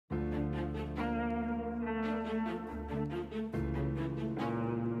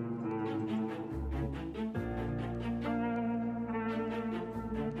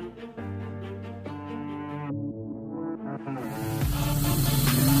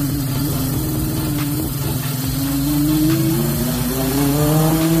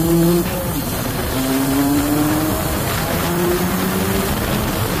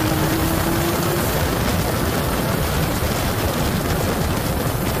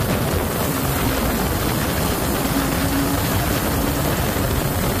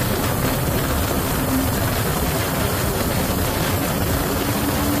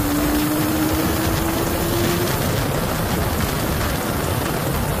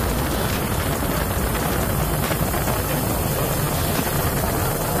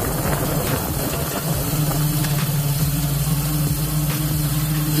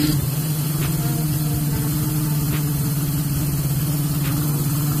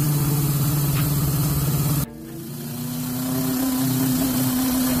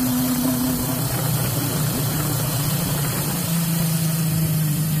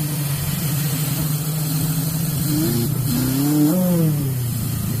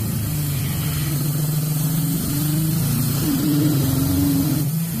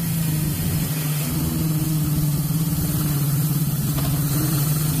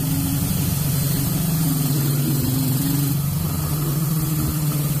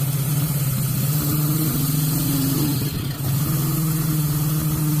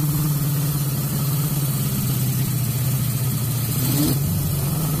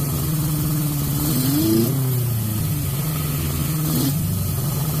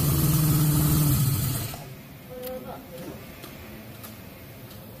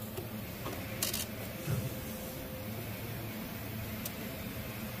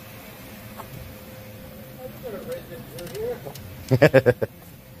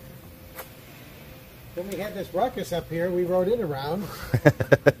When we had this ruckus up here, we rode it around.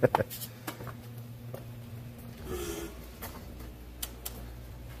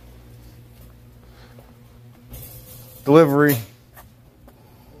 Delivery.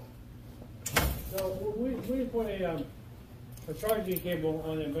 So we put a charging cable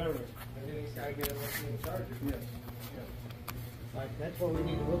on the inverter. And then he's got to get a lithium charger. Yes. Like, that's what we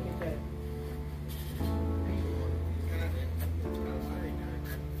need to look at that.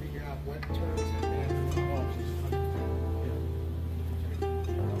 Figure out what turns and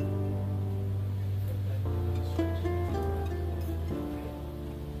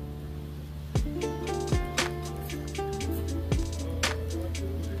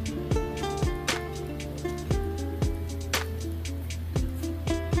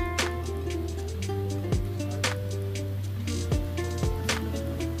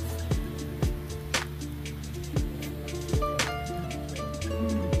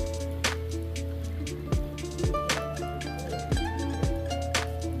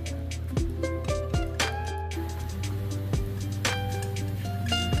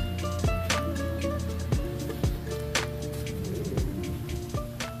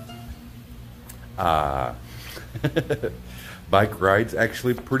Bike ride's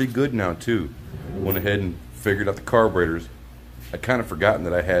actually pretty good now too. Went ahead and figured out the carburetors. I kind of forgotten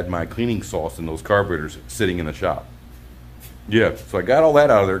that I had my cleaning sauce in those carburetors sitting in the shop. Yeah, so I got all that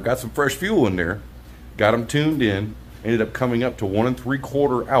out of there, got some fresh fuel in there, got them tuned in, ended up coming up to 1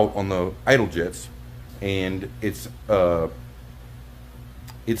 3/4 out on the idle jets, and it's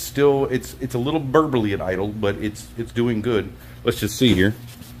still it's a little burbly at idle, but it's doing good. Let's just see here.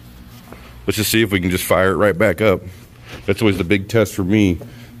 Let's just see if we can just fire it right back up. That's always the big test for me.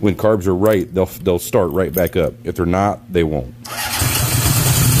 When carbs are right, they'll start right back up. If they're not, they won't.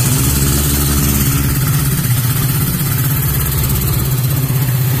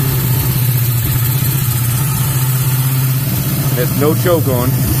 Has no choke on.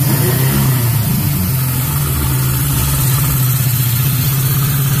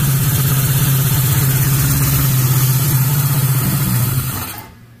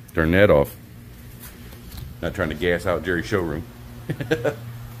 Turn that off. Not trying to gas out Jerry's showroom. But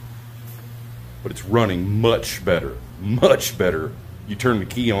it's running much better. Much better. You turn the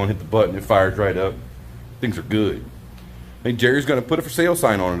key on, hit the button, it fires right up. Things are good. I think Jerry's going to put a for sale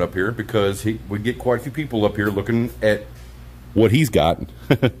sign on it up here because we get quite a few people up here looking at what he's got.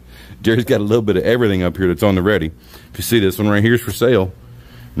 Jerry's got a little bit of everything up here that's on the ready. If you see this one right here is for sale.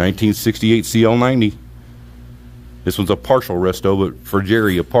 1968 CL90. This one's a partial resto, but for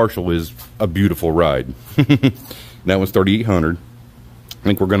Jerry, a partial is a beautiful ride. That one's 3,800. I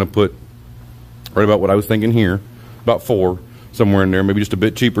think we're going to put right about what I was thinking here, about 4, somewhere in there, maybe just a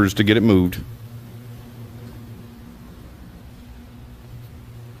bit cheaper just to get it moved.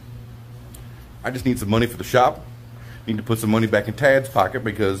 I just need some money for the shop. Need to put some money back in Tad's pocket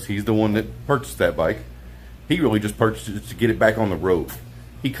because he's the one that purchased that bike. He really just purchased it to get it back on the road.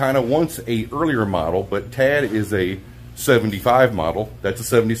 He kind of wants a earlier model, but Tad is a 75 model. That's a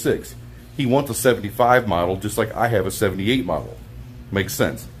 76. He wants a 75 model just like I have a 78 model. Makes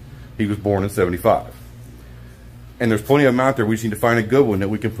sense. He was born in 75. And there's plenty of them out there. We just need to find a good one that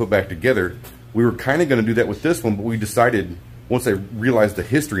we can put back together. We were kind of going to do that with this one, but we decided once I realized the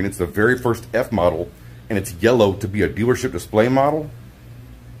history, and it's the very first F model, and it's yellow to be a dealership display model,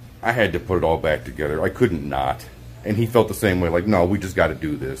 I had to put it all back together. I couldn't not. And he felt the same way, like, no, we just got to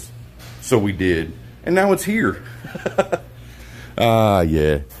do this. So we did. And now it's here.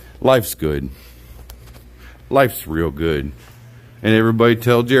 Yeah. Life's good. Life's real good. And everybody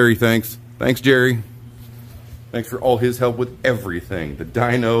tell Jerry thanks. Thanks, Jerry. Thanks for all his help with everything. The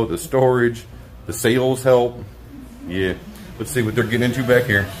dyno, the storage, the sales help. Yeah. Let's see what they're getting into back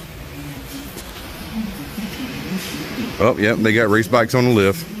here. Oh, yep, they got race bikes on the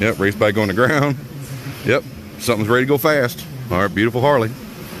lift. Yep, race bike on the ground. Yep. Something's ready to go fast. All right, beautiful Harley.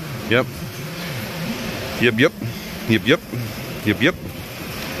 Yep. Yep, yep. Yep, yep. Yep, yep.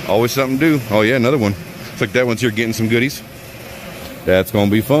 Always something to do. Oh, yeah, another one. Looks like that one's here getting some goodies. That's going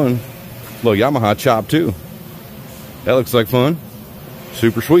to be fun. Little Yamaha chop, too. That looks like fun.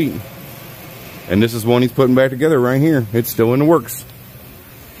 Super sweet. And this is one he's putting back together right here. It's still in the works.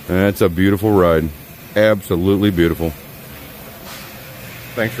 That's a beautiful ride. Absolutely beautiful.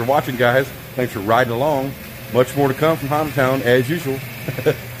 Thanks for watching, guys. Thanks for riding along. Much more to come from Honda Town, as usual.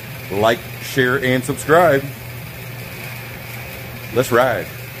 Like, share, and subscribe. Let's ride.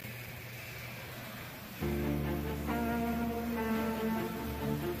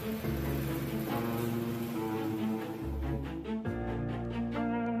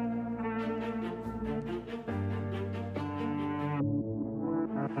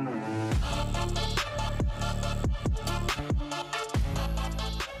 it.